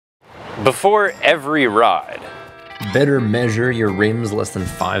Before every ride. Better measure your rims less than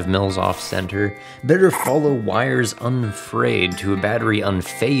 5 mils off center. Better follow wires unfrayed to a battery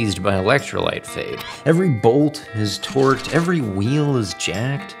unfazed by electrolyte fade. Every bolt is torqued, every wheel is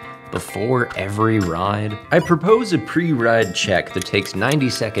jacked. Before every ride. I propose a pre-ride check that takes 90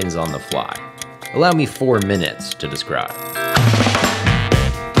 seconds on the fly. Allow me 4 minutes to describe.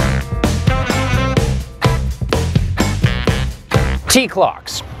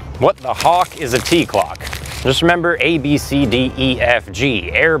 T-clocks. What the hawk is a T-clock? Just remember A, B, C, D, E, F,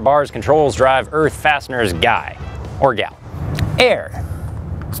 G. Air, bars, controls, drive, earth, fasteners, guy. Or gal. Air.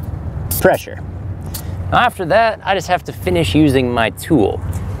 Pressure. After that, I just have to finish using my tool.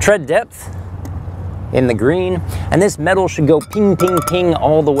 Tread depth in the green, and this metal should go ping, ping, ping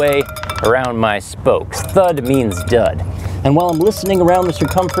all the way around my spokes. Thud means dud. And while I'm listening around the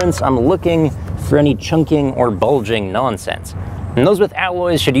circumference, I'm looking for any chunking or bulging nonsense. And those with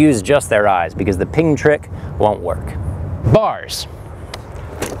alloys should use just their eyes because the ping trick won't work. Bars.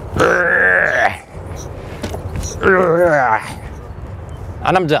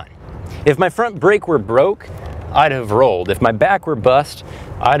 And I'm done. If my front brake were broke, I'd have rolled. If my back were bust,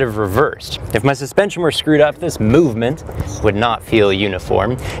 I'd have reversed. If my suspension were screwed up, this movement would not feel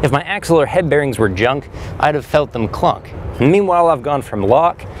uniform. If my axle or head bearings were junk, I'd have felt them clunk. And meanwhile, I've gone from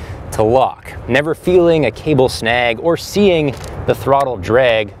lock to lock, never feeling a cable snag or seeing the throttle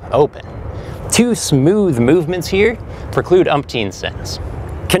drag open. 2 smooth movements here preclude umpteen sins.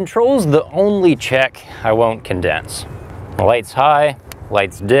 Control's the only check I won't condense. Lights high,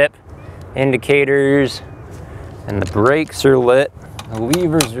 lights dip, indicators, and the brakes are lit. The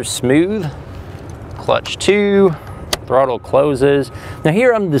levers are smooth. Clutch 2, throttle closes. Now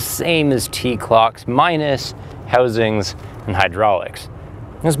here I'm the same as T-clocks, minus housings and hydraulics.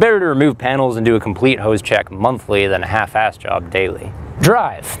 It's better to remove panels and do a complete hose check monthly than a half-ass job daily.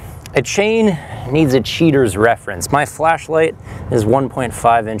 Drive. A chain needs a cheater's reference. My flashlight is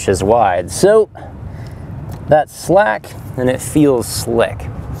 1.5 inches wide, so that's slack and it feels slick.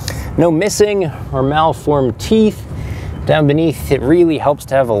 No missing or malformed teeth. Down beneath, it really helps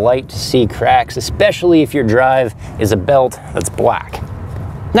to have a light to see cracks, especially if your drive is a belt that's black.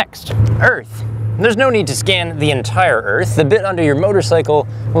 Next, earth. There's no need to scan the entire earth. The bit under your motorcycle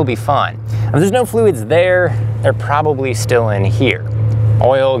will be fine. If there's no fluids there, they're probably still in here.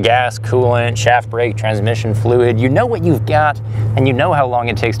 Oil, gas, coolant, shaft brake, transmission fluid. You know what you've got, and you know how long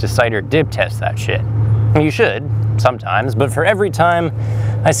it takes to sight or dip test that shit. You should, sometimes, but for every time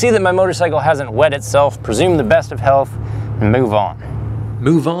I see that my motorcycle hasn't wet itself, presume the best of health, and move on.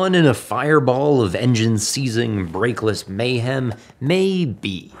 Move on in a fireball of engine-seizing, brakeless mayhem?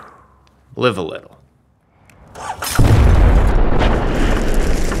 Maybe. Live a little.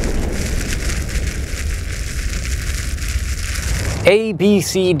 A, B,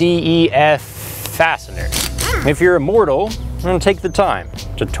 C, D, E, F, fastener. If you're immortal, then take the time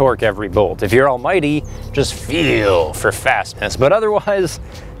to torque every bolt. If you're almighty, just feel for fastness. But otherwise,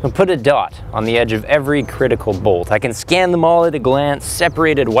 put a dot on the edge of every critical bolt. I can scan them all at a glance.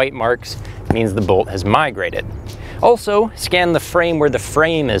 Separated white marks means the bolt has migrated. Also, scan the frame where the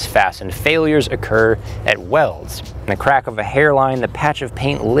frame is fastened. Failures occur at welds. In the crack of a hairline, the patch of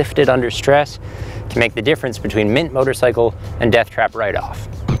paint lifted under stress can make the difference between mint motorcycle and death trap write-off.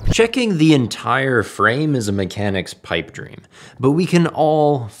 Checking the entire frame is a mechanic's pipe dream, but we can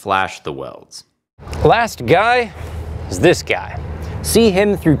all flash the welds. Last guy is this guy. See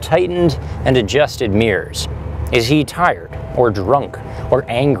him through tightened and adjusted mirrors. Is he tired or drunk or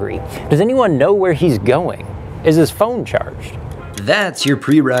angry? Does anyone know where he's going? Is his phone charged? That's your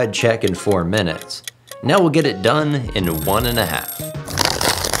pre-ride check in 4 minutes. Now we'll get it done in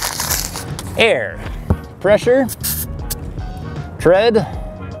 1.5. Air, pressure, tread,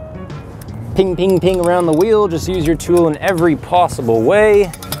 ping, ping, ping around the wheel. Just use your tool in every possible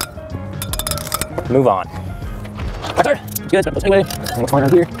way. Move on. Good, anyway, what's going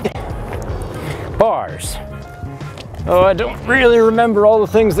on here? Bars. Oh, I don't really remember all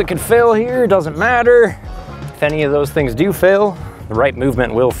the things that could fail here. Doesn't matter. If any of those things do fail, the right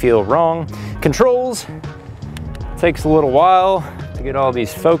movement will feel wrong. Controls. Takes a little while to get all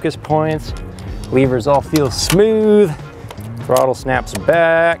these focus points. Levers all feel smooth. Throttle snaps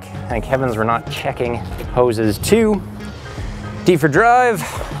back. Thank heavens we're not checking hoses too. D for drive,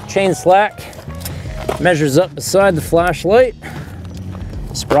 chain slack, measures up beside the flashlight.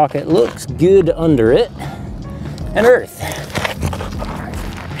 Sprocket looks good under it. And earth.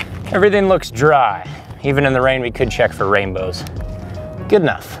 Everything looks dry. Even in the rain, we could check for rainbows. Good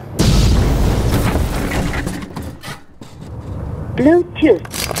enough. Bluetooth.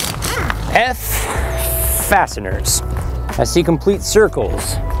 F, fasteners. I see complete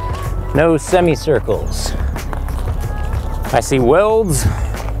circles. No semicircles. I see welds,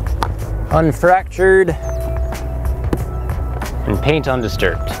 unfractured, and paint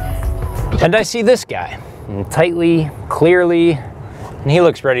undisturbed. And I see this guy, tightly, clearly, and he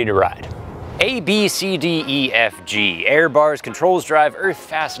looks ready to ride. A, B, C, D, E, F, G, air bars, controls drive, earth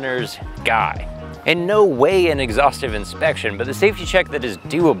fasteners, guy. In no way an exhaustive inspection, but the safety check that is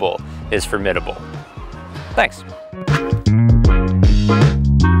doable is formidable. Thanks.